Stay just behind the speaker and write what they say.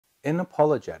In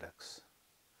apologetics,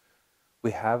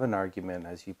 we have an argument,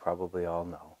 as you probably all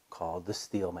know, called the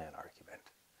steelman argument.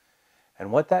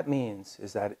 And what that means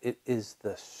is that it is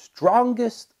the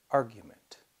strongest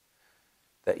argument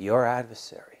that your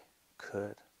adversary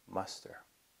could muster.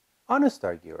 Honest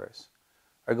arguers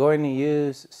are going to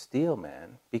use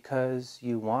steelman because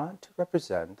you want to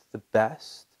represent the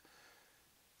best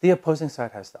the opposing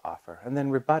side has to offer and then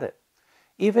rebut it.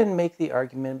 Even make the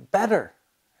argument better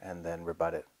and then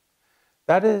rebut it.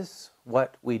 That is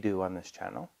what we do on this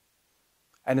channel.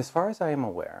 And as far as I am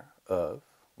aware of,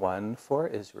 One for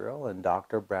Israel and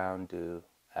Dr. Brown do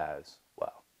as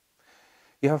well.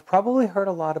 You have probably heard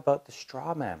a lot about the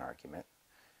straw man argument.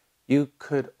 You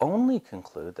could only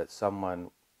conclude that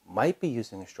someone might be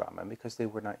using a straw man because they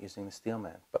were not using the steel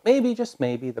man. But maybe, just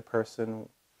maybe, the persons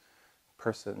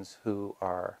who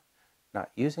are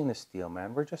not using the steel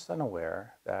man were just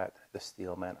unaware that the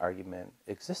steel man argument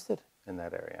existed in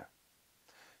that area.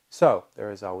 So there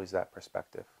is always that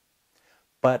perspective.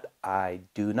 But I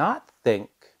do not think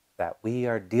that we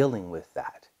are dealing with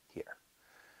that here.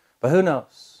 But who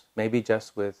knows? Maybe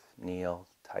just with Neil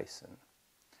Tyson.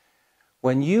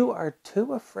 When you are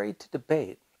too afraid to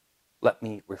debate, let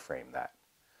me reframe that.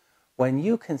 When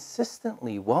you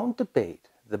consistently won't debate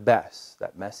the best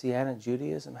that Messianic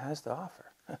Judaism has to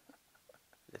offer,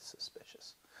 it's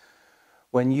suspicious.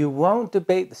 When you won't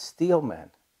debate the steelmen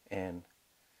in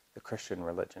the Christian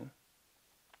religion,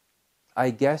 I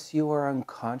guess you are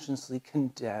unconsciously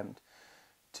condemned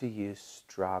to use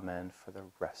straw men for the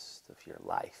rest of your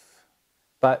life.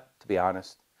 But to be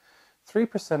honest,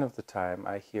 3% of the time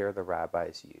I hear the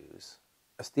rabbis use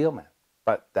a steelman,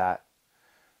 but that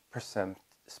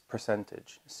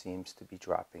percentage seems to be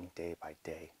dropping day by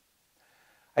day.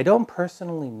 I don't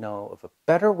personally know of a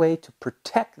better way to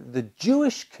protect the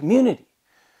Jewish community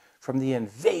from the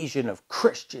invasion of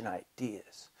Christian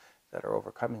ideas that are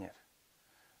overcoming it.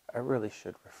 I really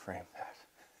should reframe that.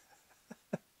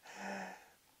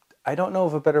 I don't know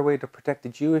of a better way to protect the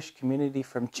Jewish community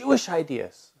from Jewish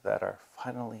ideas that are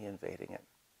finally invading it.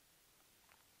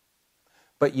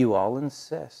 But you all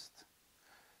insist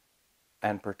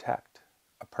and protect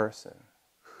a person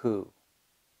who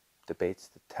debates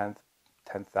the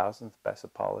 10,000th best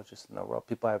apologist in the world,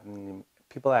 people I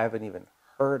haven't even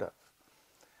heard of.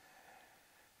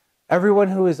 Everyone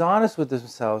who is honest with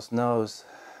themselves knows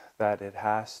that it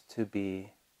has to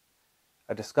be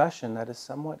a discussion that is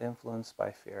somewhat influenced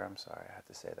by fear. I'm sorry, I had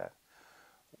to say that.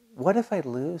 What if I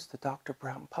lose to Dr.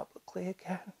 Brown publicly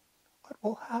again? What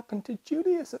will happen to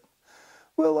Judaism?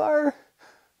 Will our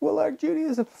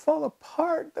Judaism fall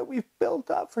apart that we've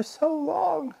built up for so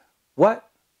long? What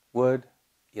would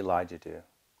Elijah do?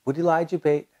 Would Elijah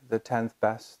debate the 10th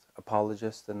best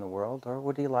apologist in the world? Or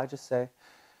would Elijah say,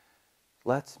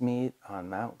 let's meet on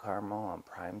Mount Carmel on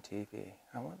Prime TV?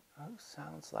 Who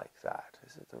sounds like that?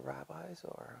 Is it the rabbis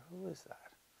or who is that?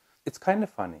 It's kind of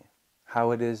funny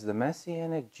how it is the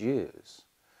Messianic Jews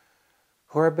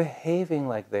who are behaving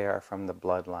like they are from the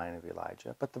bloodline of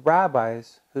Elijah, but the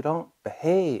rabbis who don't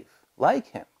behave like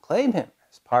him, claim him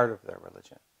as part of their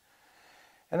religion.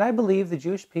 And I believe the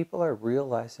Jewish people are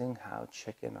realizing how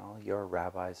chicken all your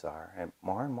rabbis are, and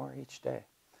more each day.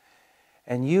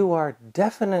 And you are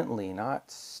definitely not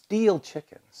steel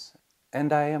chickens.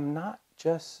 And I am not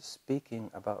just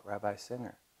speaking about Rabbi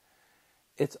Singer.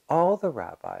 It's all the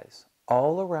rabbis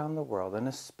all around the world, and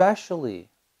especially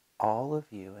all of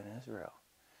you in Israel.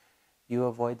 You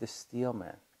avoid the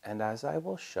steelmen. And as I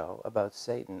will show about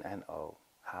Satan, and oh,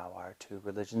 how our two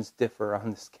religions differ on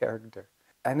this character.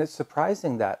 And it's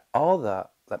surprising that all the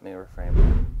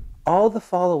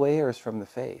fall awayers from the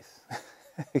faith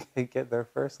get their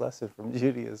first lesson from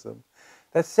Judaism.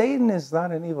 That Satan is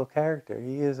not an evil character.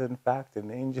 He is, in fact,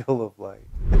 an angel of light.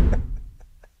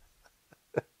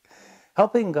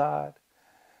 Helping God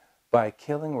by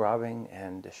killing, robbing,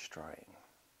 and destroying.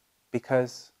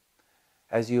 Because,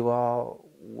 as you all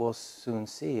will soon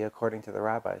see, according to the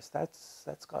rabbis, that's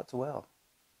God's will.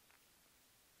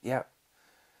 Yep.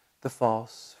 The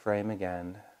false frame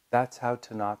again. That's how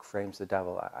Tanakh frames the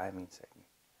devil. I mean Satan.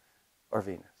 Or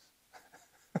Venus.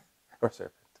 Or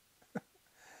serpent.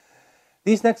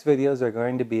 These next videos are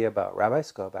going to be about Rabbi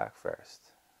Skobac first.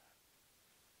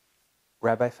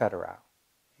 Rabbi Federal.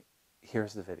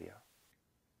 Here's the video.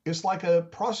 It's like a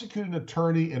prosecuting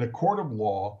attorney in a court of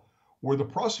law where the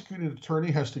prosecuting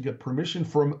attorney has to get permission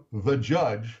from the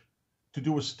judge to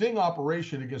do a sting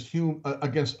operation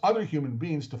against other human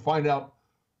beings to find out,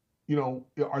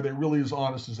 are they really as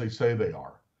honest as they say they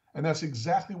are? And that's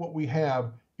exactly what we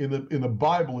have in the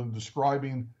Bible in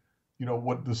describing,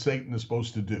 what the Satan is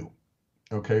supposed to do.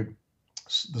 Okay,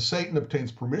 the Satan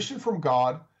obtains permission from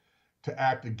God, to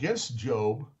act against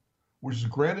Job, which is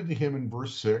granted to him in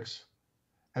verse 6.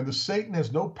 And the Satan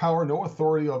has no power, no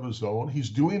authority of his own. He's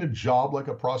doing a job like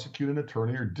a prosecuting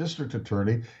attorney or district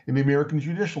attorney in the American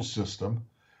judicial system.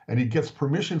 And he gets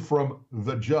permission from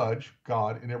the judge,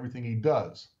 God, in everything he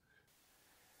does.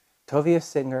 Tovia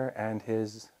Singer and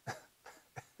his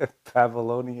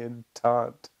Babylonian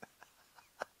taunt.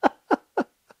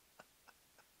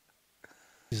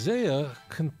 Isaiah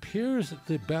compares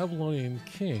the Babylonian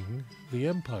king, the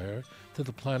empire, to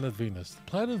the planet Venus. The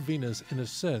planet Venus, in a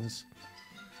sense,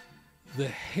 the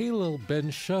Halel ben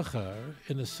Shachar,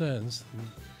 in a sense,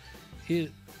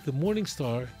 the morning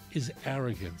star is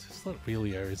arrogant. It's not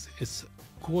really arrogant. It's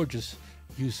gorgeous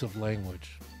use of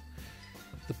language.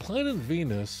 The planet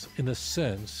Venus, in a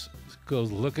sense,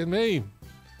 goes, look at me.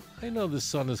 I know the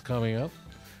sun is coming up.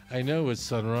 I know it's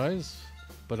sunrise,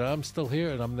 but I'm still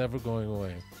here and I'm never going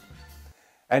away.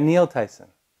 And Neil Tyson.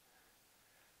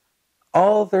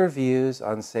 All their views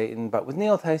on Satan, but with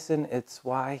Neil Tyson, it's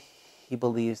why he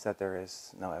believes that there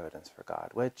is no evidence for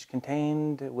God, which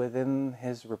contained within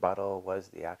his rebuttal was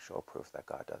the actual proof that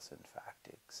God does in fact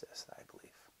exist, I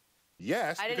believe.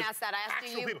 Yes. I didn't ask that. I asked,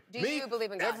 do you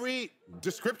believe in God? Every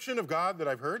description of God that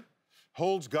I've heard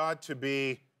holds God to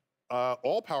be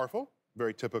all-powerful,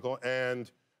 very typical, and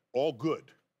all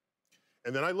good.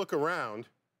 And then I look around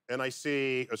and I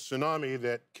see a tsunami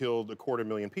that killed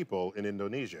 250,000 people in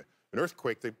Indonesia, an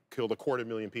earthquake that killed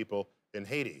 250,000 people in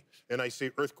Haiti, and I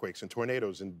see earthquakes and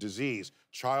tornadoes and disease,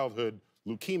 childhood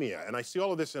leukemia, and I see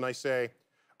all of this and I say,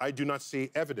 I do not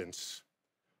see evidence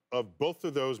of both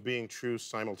of those being true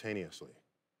simultaneously.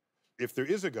 If there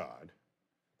is a God,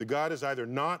 the God is either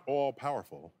not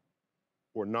all-powerful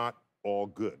or not all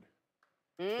good.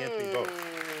 Can't be both.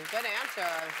 Good answer.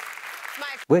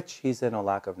 Which he's in a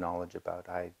lack of knowledge about.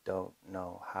 I don't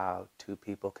know how two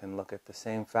people can look at the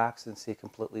same facts and see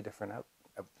completely different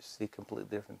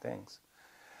things.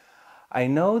 I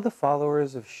know the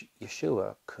followers of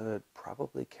Yeshua could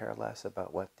probably care less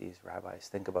about what these rabbis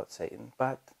think about Satan,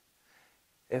 but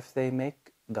if they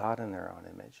make God in their own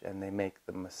image and they make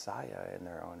the Messiah in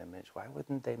their own image, why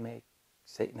wouldn't they make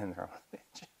Satan in their own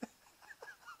image?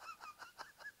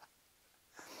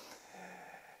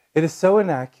 It is so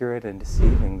inaccurate and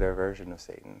deceiving, their version of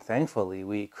Satan. Thankfully,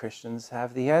 we Christians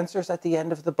have the answers at the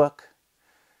end of the book,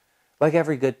 like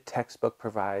every good textbook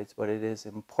provides, but it is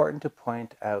important to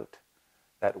point out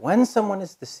that when someone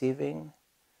is deceived and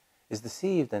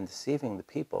deceiving the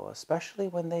people, especially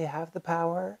when they have the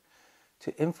power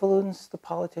to influence the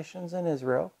politicians in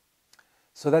Israel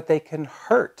so that they can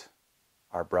hurt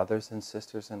our brothers and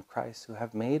sisters in Christ who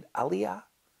have made aliyah.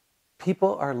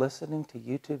 People are listening to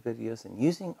YouTube videos and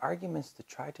using arguments to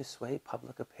try to sway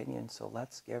public opinion, so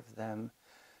let's give them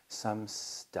some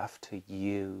stuff to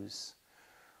use.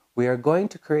 We are going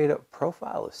to create a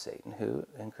profile of Satan, who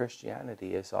in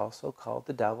Christianity is also called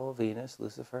the devil, Venus,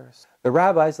 Lucifer. The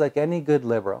rabbis, like any good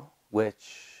liberal,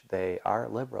 which they are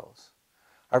liberals,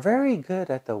 are very good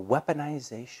at the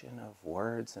weaponization of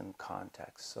words and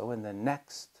context. So in the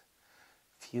next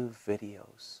few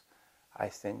videos, I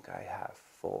think I have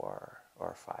 4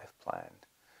 or 5 planned,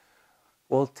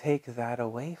 we'll take that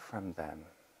away from them,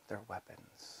 their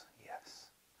weapons,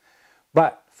 yes.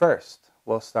 But first,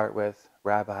 we'll start with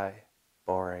Rabbi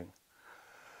Boring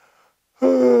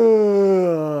Skobac.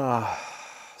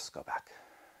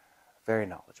 Very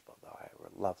knowledgeable, though. I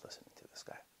love listening to this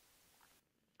guy.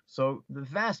 So the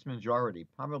vast majority,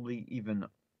 probably even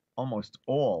almost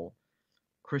all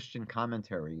Christian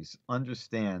commentaries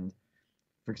understand,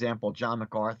 for example, John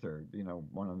MacArthur,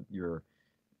 one of your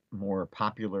more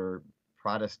popular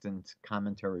Protestant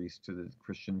commentaries to the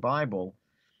Christian Bible,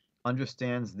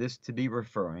 understands this to be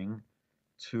referring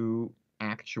to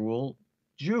actual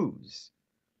Jews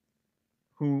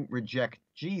who reject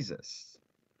Jesus.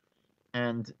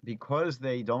 And because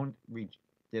they don't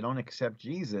accept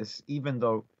Jesus, even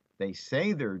though they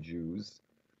say they're Jews,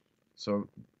 so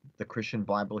the Christian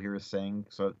Bible here is saying,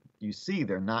 so you see,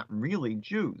 they're not really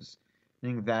Jews,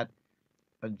 meaning that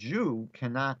a Jew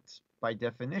cannot, by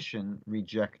definition,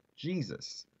 reject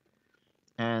Jesus.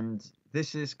 And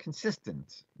this is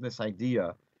consistent, this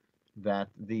idea that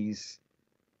these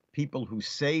people who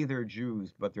say they're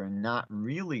Jews, but they're not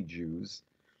really Jews.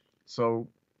 So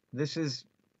this is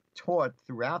taught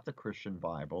throughout the Christian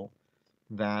Bible,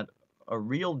 that a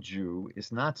real Jew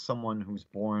is not someone who's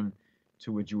born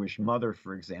to a Jewish mother,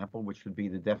 for example, which would be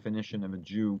the definition of a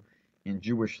Jew in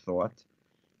Jewish thought.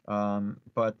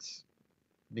 But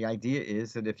the idea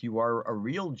is that if you are a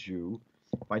real Jew,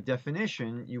 by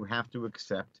definition, you have to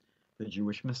accept the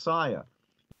Jewish Messiah.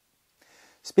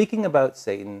 Speaking about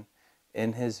Satan,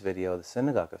 in his video, The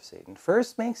Synagogue of Satan,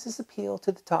 first makes his appeal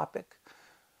to the topic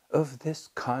of this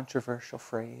controversial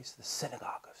phrase, the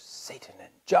Synagogue of Satan, and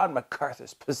John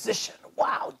MacArthur's position.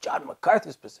 Wow, John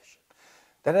MacArthur's position.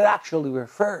 That it actually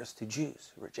refers to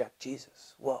Jews who reject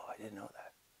Jesus. Whoa, I didn't know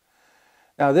that.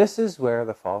 Now, this is where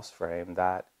the false frame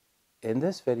that in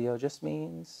this video just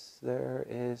means there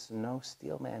is no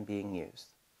steel man being used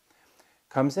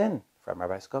comes in from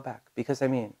Rabbi Skobac. Because, I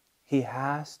mean, he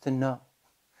has to know,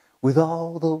 with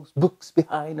all those books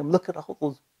behind him, look at all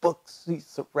those books. He's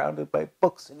surrounded by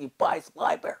books and he buys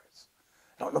libraries.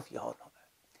 I don't know if you all know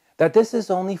that this is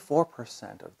only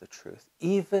 4% of the truth,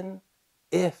 even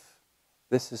if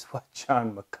this is what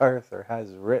John MacArthur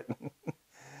has written.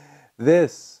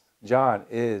 This, John,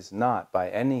 is not by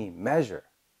any measure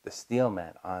the steel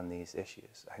man on these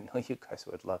issues. I know you guys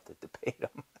would love to debate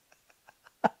him.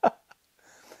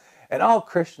 And all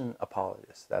Christian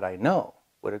apologists that I know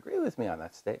would agree with me on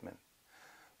that statement.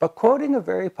 But quoting a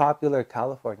very popular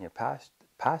California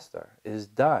pastor is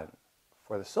done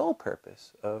for the sole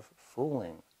purpose of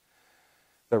fooling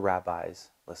the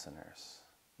rabbi's listeners.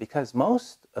 Because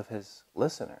most of his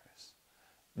listeners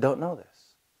don't know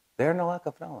this. They're in a lack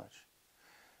of knowledge.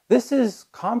 This is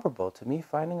comparable to me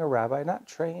finding a rabbi not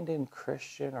trained in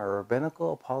Christian or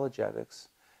rabbinical apologetics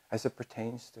as it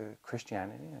pertains to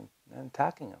Christianity and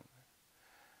attacking him.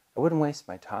 I wouldn't waste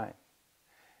my time.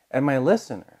 And my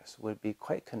listeners would be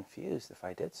quite confused if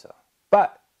I did so.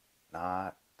 But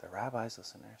not the rabbi's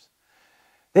listeners.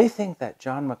 They think that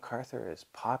John MacArthur is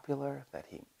popular,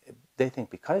 they think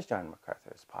because John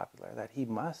MacArthur is popular that he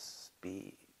must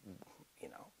be,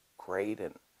 great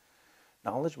and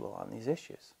knowledgeable on these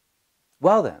issues.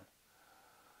 Well then,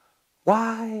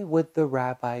 why would the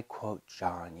rabbi quote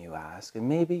John, you ask? And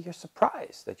maybe you're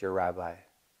surprised that your rabbi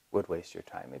would waste your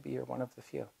time. Maybe you're one of the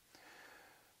few.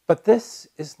 But this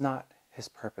is not his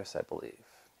purpose, I believe.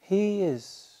 He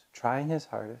is trying his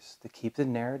hardest to keep the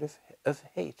narrative of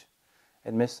hate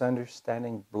and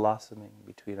misunderstanding blossoming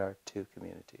between our two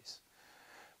communities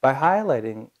by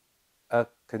highlighting a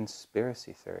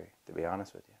conspiracy theory, to be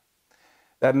honest with you,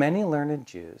 that many learned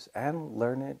Jews and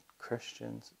learned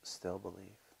Christians still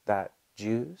believe, that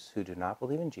Jews who do not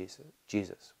believe in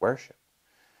Jesus worship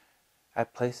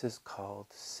at places called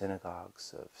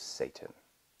synagogues of Satan.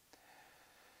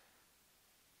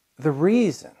 The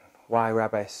reason why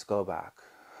Rabbi Skobac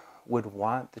would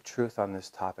want the truth on this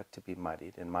topic to be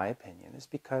muddied, in my opinion, is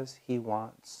because he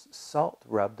wants salt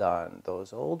rubbed on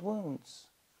those old wounds.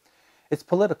 It's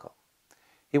political.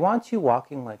 He wants you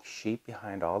walking like sheep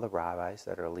behind all the rabbis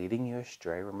that are leading you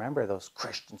astray. Remember those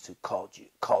Christians who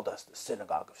called us the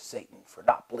Synagogue of Satan for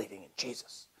not believing in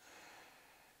Jesus.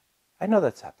 I know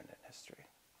that's happened in history,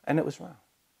 and it was wrong.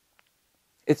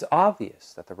 It's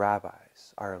obvious that the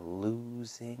rabbis are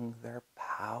losing their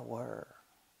power.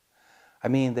 I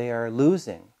mean, they are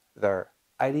losing their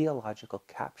ideological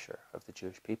capture of the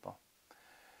Jewish people.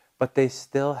 But they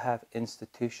still have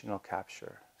institutional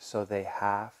capture, so they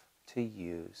have to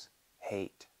use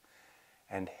hate.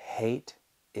 And hate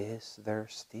is their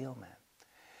steel man.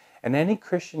 And any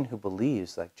Christian who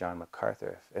believes, like John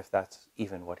MacArthur, if that's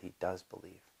even what he does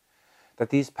believe, that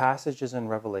these passages in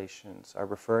Revelations are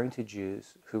referring to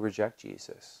Jews who reject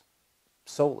Jesus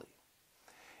solely,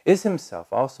 is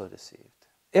himself also deceived.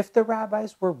 If the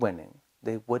rabbis were winning,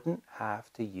 they wouldn't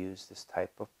have to use this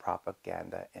type of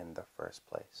propaganda in the first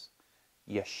place.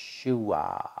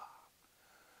 Yeshua.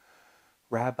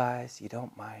 Rabbis, you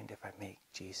don't mind if I make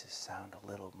Jesus sound a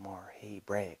little more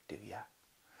Hebraic, do ya?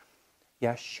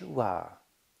 Yeshua.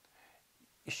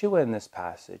 Yeshua in this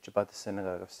passage about the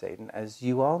Synagogue of Satan, as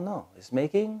you all know, is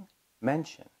making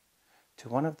mention to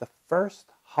one of the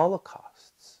first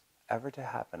Holocausts ever to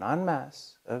happen en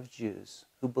masse of Jews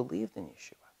who believed in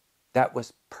Yeshua. That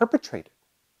was perpetrated,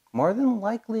 more than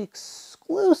likely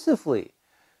exclusively,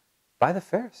 by the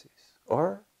Pharisees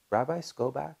or Rabbi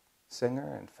Skobac,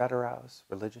 Singer, and Federow's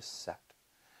religious sect.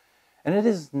 And it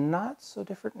is not so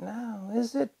different now,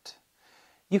 is it?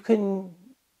 You can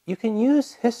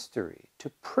use history to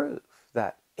prove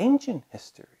that ancient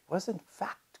history was in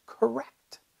fact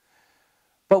correct.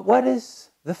 But what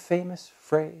is the famous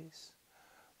phrase?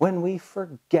 When we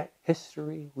forget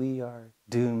history, we are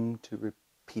doomed to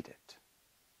repeat it.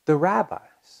 The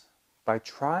rabbis, by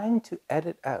trying to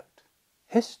edit out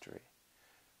history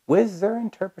with their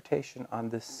interpretation on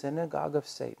the Synagogue of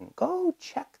Satan, go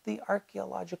check the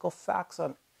archaeological facts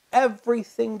on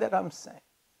everything that I'm saying,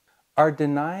 are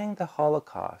denying the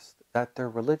Holocaust that their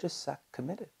religious sect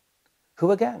committed,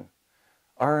 who again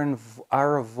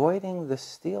are avoiding the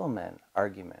steel men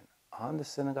argument on the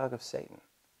Synagogue of Satan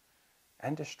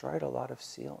and destroyed a lot of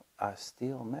steel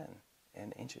men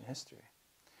in ancient history.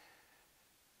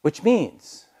 Which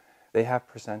means they have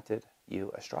presented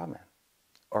you a straw man,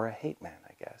 or a hate man,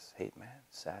 I guess. Hate man,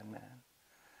 sad man,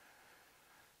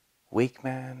 weak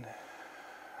man,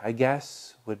 I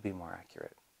guess would be more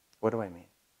accurate. What do I mean?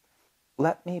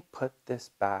 Let me put this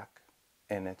back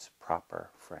in its proper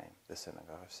frame, the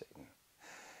Synagogue of Satan.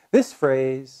 This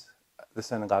phrase, the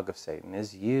Synagogue of Satan,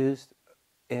 is used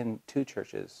in two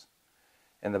churches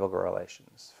in the book of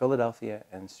Revelations, Philadelphia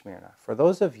and Smyrna. For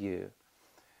those of you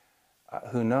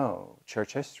who know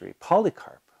church history,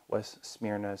 Polycarp was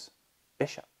Smyrna's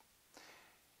bishop.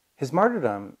 His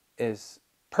martyrdom is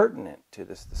pertinent to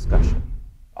this discussion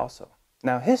also.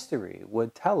 Now, history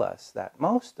would tell us that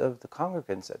most of the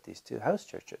congregants at these two house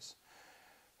churches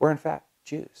were in fact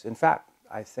Jews. In fact,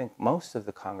 I think most of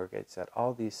the congregates at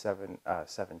all these seven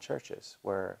churches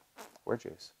were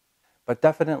Jews. But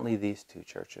definitely these two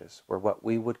churches were what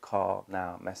we would call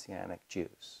now Messianic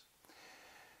Jews.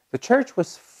 The church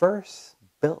was first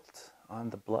built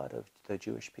on the blood of the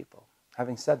Jewish people.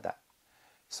 Having said that,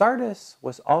 Sardis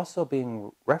was also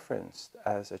being referenced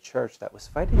as a church that was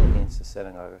fighting against the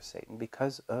Synagogue of Satan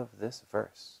because of this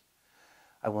verse.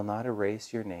 I will not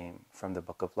erase your name from the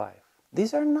book of life.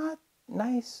 These are not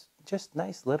just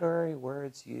nice literary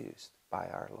words used by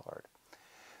our Lord.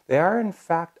 They are in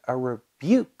fact a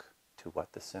rebuke to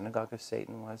what the Synagogue of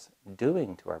Satan was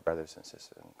doing to our brothers and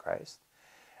sisters in Christ,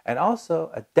 and also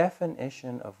a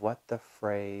definition of what the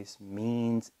phrase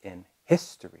means in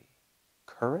history,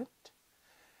 current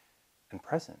and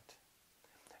present.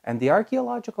 And the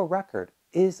archaeological record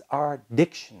is our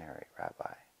dictionary,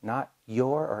 Rabbi, not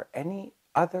your or any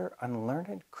other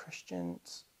unlearned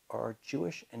Christian's or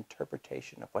Jewish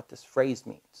interpretation of what this phrase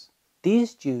means.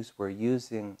 These Jews were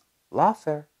using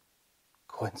lawfare,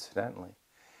 coincidentally,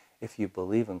 if you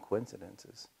believe in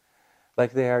coincidences,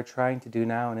 like they are trying to do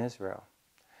now in Israel.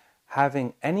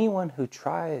 Having anyone who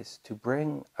tries to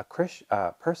bring a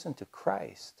person to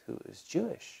Christ who is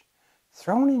Jewish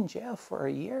thrown in jail for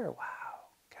a year. Wow,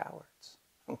 cowards,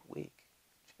 weak.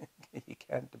 You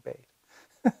can't debate.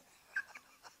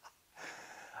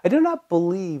 I do not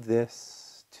believe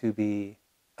this to be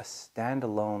a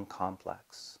standalone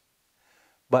complex.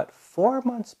 But 4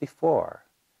 months before,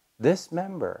 this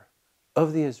member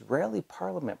of the Israeli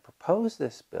parliament proposed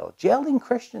this bill, jailing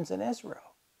Christians in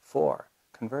Israel for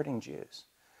converting Jews.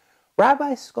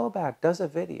 Rabbi Skobac does a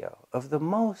video of the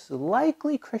most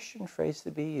likely Christian phrase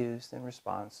to be used in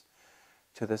response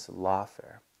to this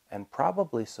lawfare, and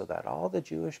probably so that all the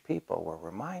Jewish people were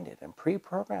reminded and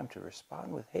pre-programmed to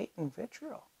respond with hate and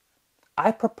vitriol.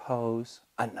 I propose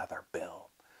another bill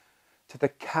to the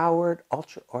coward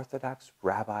ultra-Orthodox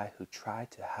rabbi who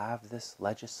tried to have this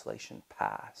legislation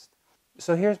passed.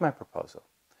 So here's my proposal.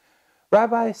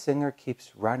 Rabbi Singer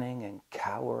keeps running and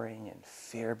cowering in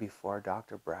fear before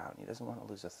Dr. Brown. He doesn't want to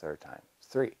lose a third time.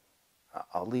 3.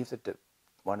 I'll leave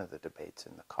one of the debates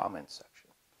in the comments section.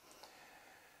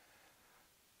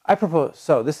 I propose,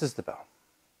 so this is the bill.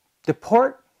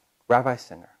 Deport Rabbi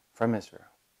Singer from Israel.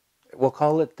 We'll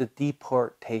call it the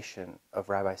deportation of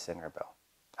Rabbi Singer bill.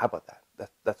 How about that?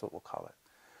 That's what we'll call it.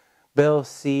 Bill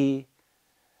C-24,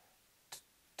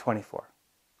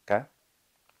 okay?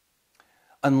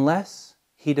 Unless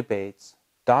he debates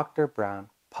Dr. Brown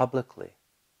publicly.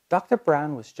 Dr.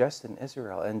 Brown was just in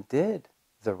Israel, and did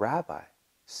the rabbi,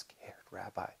 scared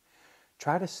rabbi,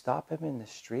 try to stop him in the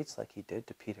streets like he did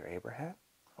to Peter Abraham?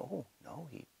 Oh, no,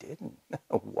 he didn't.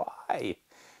 Why?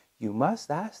 You must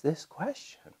ask this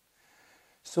question.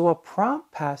 So a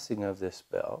prompt passing of this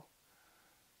bill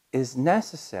is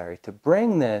necessary to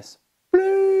bring this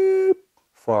bloop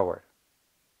forward.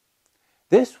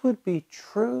 This would be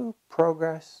true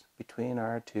progress between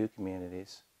our two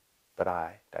communities, but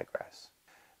I digress.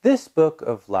 This book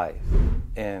of life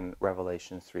in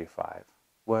Revelation 3:5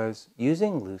 was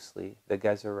using loosely the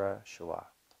Gezerah Shua,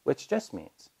 which just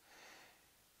means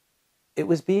it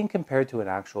was being compared to an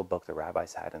actual book the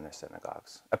rabbis had in their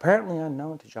synagogues, apparently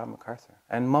unknown to John MacArthur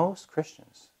and most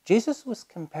Christians. Jesus was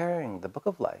comparing the book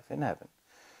of life in heaven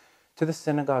to the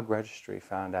synagogue registry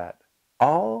found at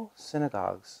all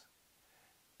synagogues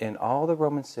in all the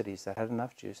Roman cities that had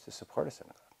enough Jews to support a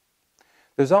synagogue.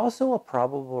 There's also a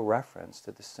probable reference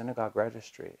to the synagogue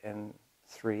registry in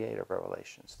 3:8 of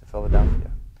Revelations to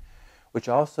Philadelphia, which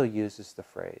also uses the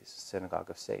phrase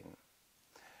Synagogue of Satan.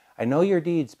 I know your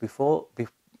deeds. Behold,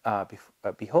 I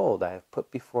have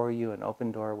put before you an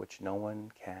open door which no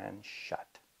one can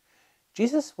shut.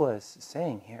 Jesus was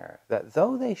saying here that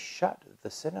though they shut the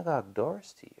synagogue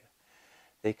doors to you,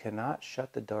 they cannot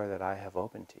shut the door that I have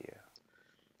opened to you.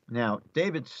 Now,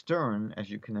 David Stern, as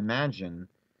you can imagine,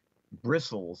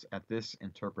 bristles at this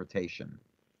interpretation.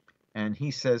 And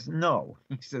he says, no.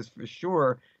 He says, for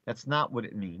sure, that's not what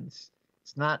it means.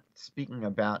 It's not speaking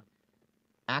about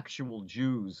actual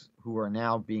Jews who are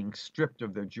now being stripped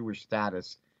of their Jewish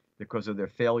status because of their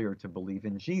failure to believe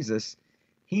in Jesus.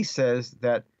 He says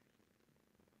that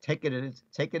take it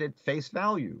at face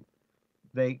value.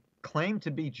 They claim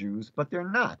to be Jews, but they're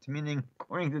not, meaning,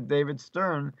 according to David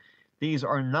Stern, these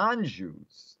are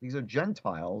non-Jews. These are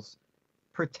Gentiles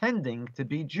pretending to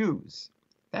be Jews.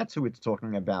 That's who it's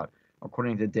talking about,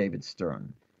 according to David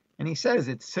Stern. And he says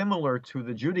it's similar to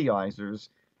the Judaizers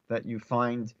that you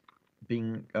find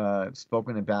being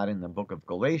spoken about in the book of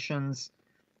Galatians.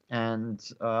 And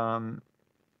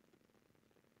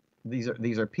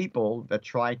these are people that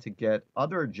try to get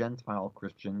other Gentile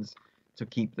Christians to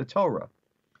keep the Torah.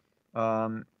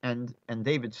 And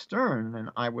David Stern, and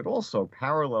I would also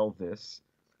parallel this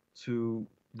to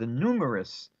the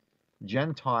numerous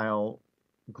Gentile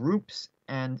groups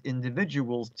and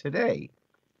individuals today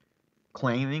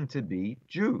claiming to be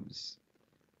Jews.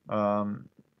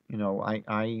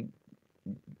 I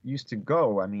used to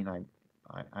go,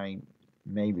 I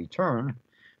may return,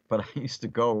 but I used to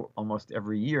go almost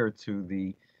every year to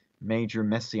the major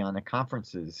Messianic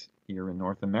conferences here in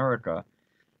North America.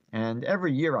 And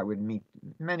every year I would meet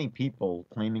many people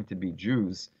claiming to be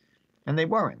Jews, and they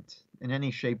weren't in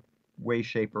any way,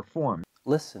 shape, or form.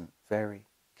 Listen very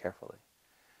carefully.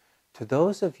 To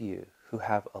those of you who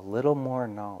have a little more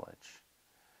knowledge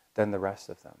than the rest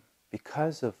of them,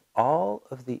 because of all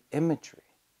of the imagery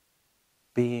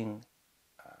being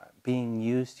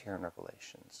used here in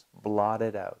Revelations,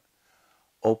 blotted out,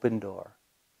 open door,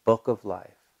 book of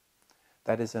life,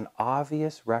 that is an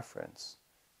obvious reference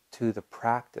to the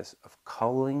practice of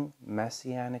culling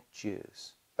Messianic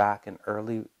Jews back in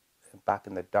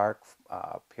the dark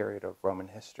period of Roman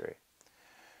history,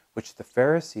 which the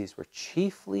Pharisees were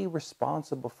chiefly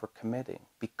responsible for committing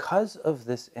because of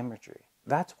this imagery.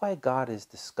 That's why God is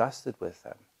disgusted with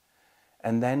them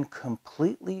and then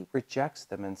completely rejects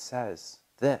them and says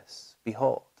this,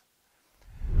 behold,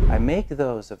 I make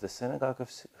those of the synagogue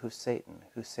of Satan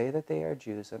who say that they are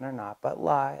Jews and are not, but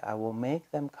lie. I will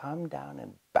make them come down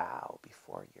and bow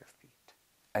before your feet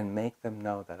and make them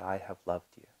know that I have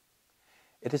loved you.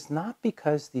 It is not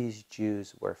because these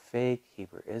Jews were fake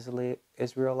Hebrew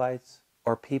Israelites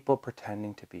or people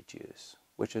pretending to be Jews,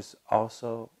 which is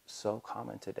also so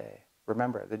common today.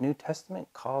 Remember, the New Testament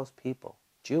calls people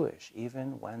Jewish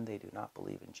even when they do not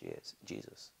believe in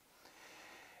Jesus.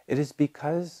 It is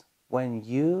because when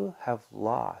you have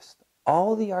lost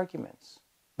all the arguments,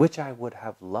 which I would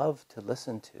have loved to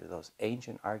listen to, those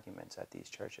ancient arguments at these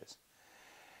churches,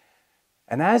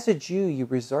 and as a Jew you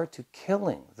resort to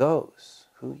killing those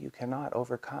who you cannot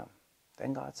overcome,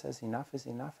 then God says enough is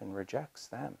enough and rejects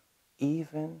them,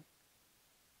 even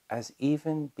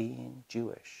being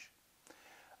Jewish.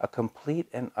 A complete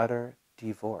and utter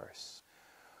divorce.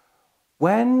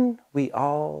 When we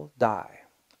all die,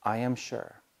 I am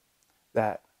sure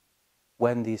that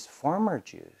when these former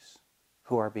Jews,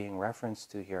 who are being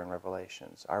referenced to here in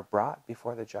Revelations, are brought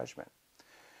before the judgment,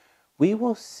 we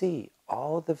will see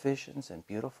all the visions and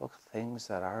beautiful things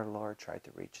that our Lord tried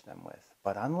to reach them with.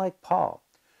 But unlike Paul,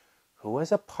 who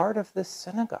was a part of this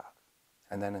synagogue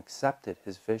and then accepted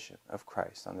his vision of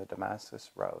Christ on the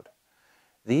Damascus Road,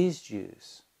 these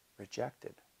Jews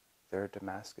rejected their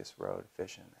Damascus Road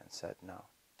vision and said no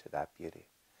to that beauty.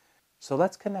 So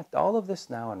let's connect all of this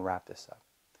now and wrap this up.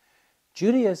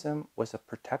 Judaism was a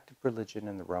protected religion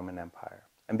in the Roman Empire,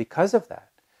 and because of that,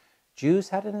 Jews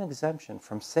had an exemption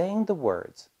from saying the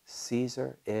words,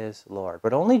 Caesar is Lord.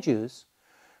 But only Jews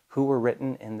who were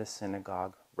written in the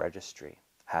synagogue registry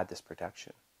had this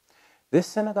protection. This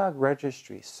synagogue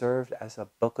registry served as a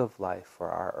book of life for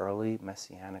our early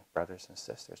Messianic brothers and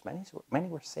sisters. Many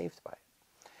were saved by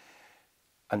it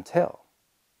until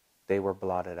they were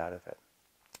blotted out of it.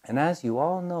 And as you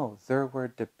all know, there were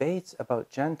debates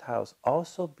about Gentiles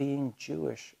also being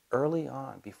Jewish early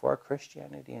on, before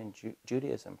Christianity and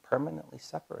Judaism permanently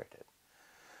separated.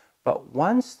 But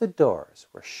once the doors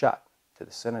were shut to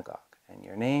the synagogue and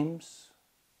your names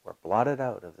were blotted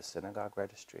out of the synagogue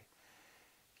registry,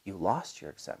 you lost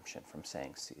your exemption from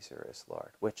saying Caesar is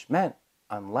Lord, which meant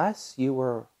unless you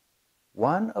were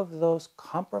one of those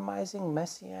compromising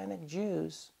Messianic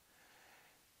Jews,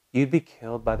 you'd be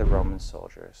killed by the Roman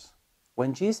soldiers.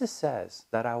 When Jesus says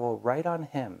that I will write on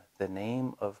him the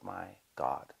name of my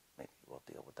God, maybe we'll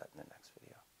deal with that in the next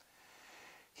video,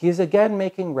 he is again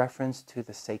making reference to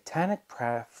the satanic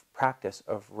practice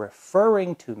of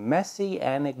referring to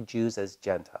Messianic Jews as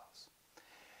Gentiles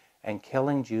and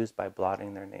killing Jews by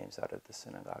blotting their names out of the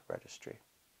synagogue registry.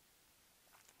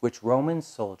 which Roman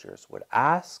soldiers would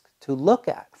ask to look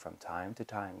at from time to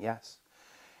time. Yes,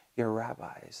 your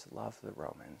rabbis love the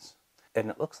Romans. And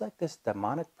it looks like this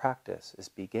demonic practice is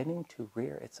beginning to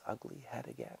rear its ugly head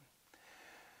again.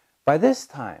 By this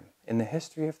time, in the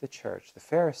history of the church, the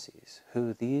Pharisees,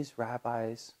 who these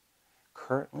rabbis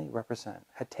currently represent,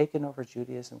 had taken over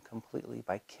Judaism completely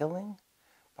by killing,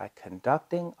 by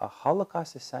conducting a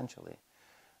Holocaust essentially,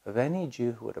 of any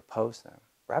Jew who would oppose them.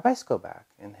 Rabbi Skobac,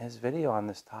 in his video on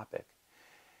this topic,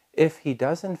 if he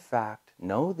does in fact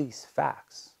know these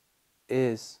facts,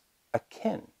 is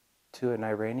akin to an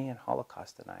Iranian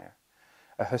Holocaust denier,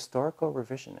 a historical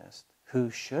revisionist who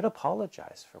should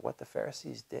apologize for what the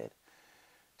Pharisees did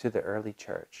to the early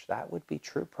church. That would be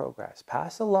true progress.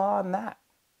 Pass a law on that.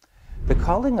 The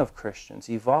culling of Christians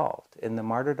evolved in the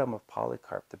martyrdom of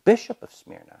Polycarp, the bishop of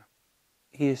Smyrna.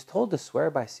 He is told to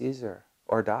swear by Caesar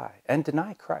or die and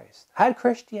deny Christ. Had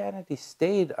Christianity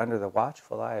stayed under the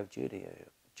watchful eye of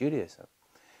Judaism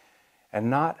and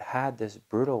not had this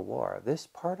brutal war, this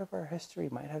part of our history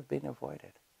might have been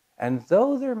avoided. And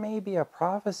though there may be a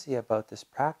prophecy about this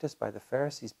practice by the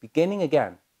Pharisees beginning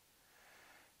again,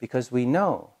 because we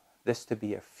know this to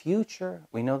be future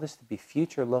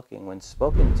looking when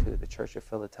spoken to the Church of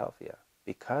Philadelphia.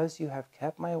 Because you have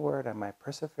kept my word and my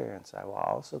perseverance, I will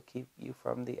also keep you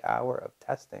from the hour of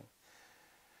testing.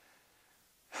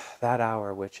 That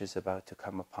hour which is about to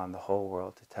come upon the whole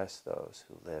world to test those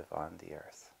who live on the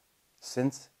earth.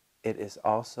 Since it is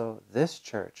also this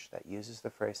church that uses the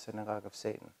phrase Synagogue of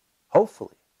Satan,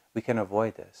 hopefully we can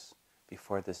avoid this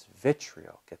before this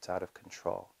vitriol gets out of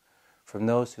control from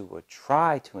those who would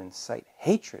try to incite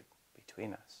hatred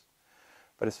between us.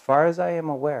 But as far as I am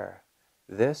aware,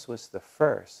 this was the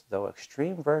first, though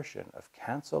extreme, version of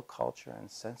cancel culture and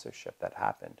censorship that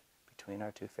happened between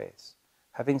our two faiths.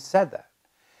 Having said that,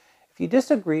 if you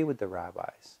disagree with the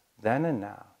rabbis, then and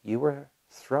now, you were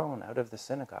thrown out of the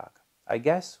synagogue. I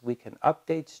guess we can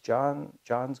update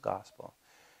John's gospel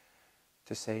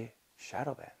to say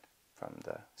shadow banned from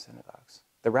the synagogues.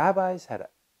 The rabbis had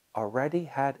already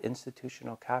had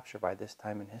institutional capture by this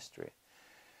time in history,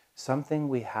 something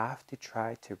we have to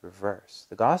try to reverse.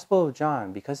 The Gospel of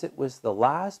John, because it was the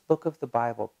last book of the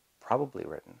Bible probably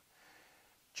written,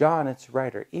 John, its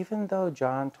writer, even though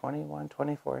John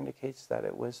 21:24 indicates that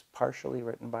it was partially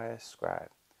written by a scribe,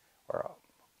 or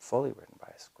fully written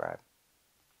by a scribe.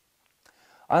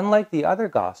 Unlike the other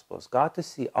Gospels, got to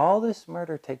see all this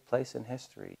murder take place in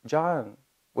history. John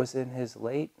was in his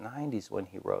late 90s when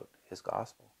he wrote his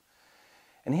Gospel.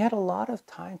 And he had a lot of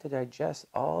time to digest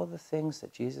all the things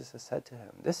that Jesus has said to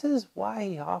him. This is why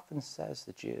he often says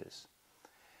the Jews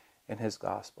in his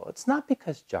gospel. It's not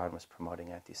because John was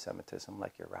promoting anti-Semitism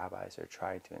like your rabbis are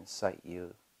trying to incite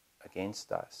you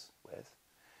against us with.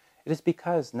 It is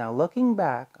because now looking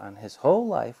back on his whole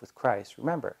life with Christ,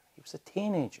 remember, he was a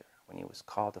teenager when he was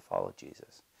called to follow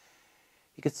Jesus.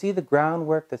 He could see the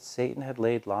groundwork that Satan had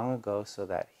laid long ago so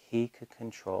that he could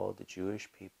control the Jewish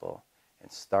people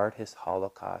and start his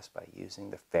Holocaust by using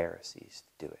the Pharisees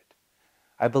to do it.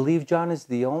 I believe John is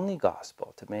the only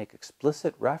gospel to make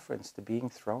explicit reference to being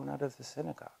thrown out of the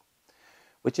synagogue,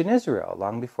 which in Israel,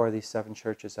 long before these 7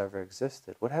 churches ever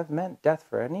existed, would have meant death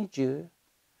for any Jew,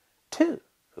 too,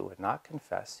 who would not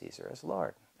confess Caesar as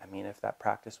Lord. I mean, if that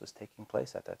practice was taking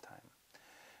place at that time.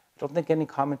 I don't think any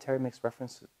commentary makes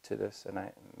reference to this, and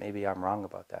maybe I'm wrong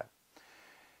about that.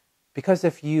 Because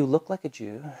if you look like a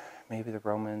Jew, maybe the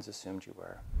Romans assumed you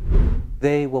were,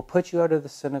 they will put you out of the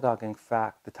synagogue. In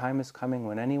fact, the time is coming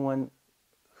when anyone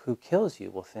who kills you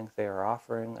will think they are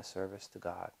offering a service to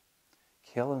God.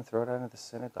 Kill and throw down of the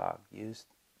synagogue, used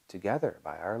together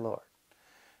by our Lord.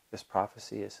 This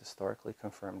prophecy is historically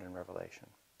confirmed in Revelation.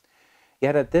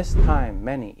 Yet at this time,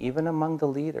 many, even among the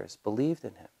leaders, believed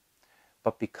in him.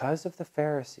 But because of the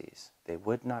Pharisees, they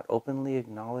would not openly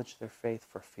acknowledge their faith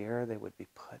for fear they would be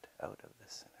put out of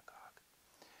the synagogue.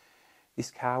 These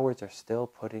cowards are still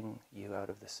putting you out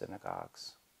of the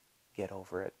synagogues. Get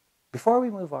over it. Before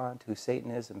we move on to who Satan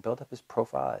is and build up his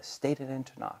profile as stated in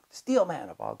Tanakh, the steel man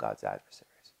of all God's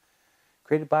adversaries,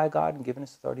 created by God and given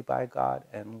his authority by God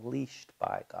and leashed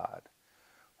by God.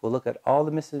 We'll look at all the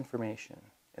misinformation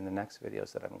in the next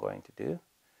videos that I'm going to do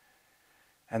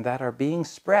and that are being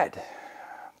spread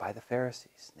by the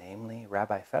Pharisees, namely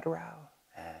Rabbi Federal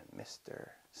and Mr.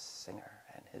 Singer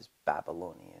and his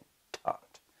Babylonian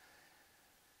taunt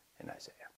in Isaiah.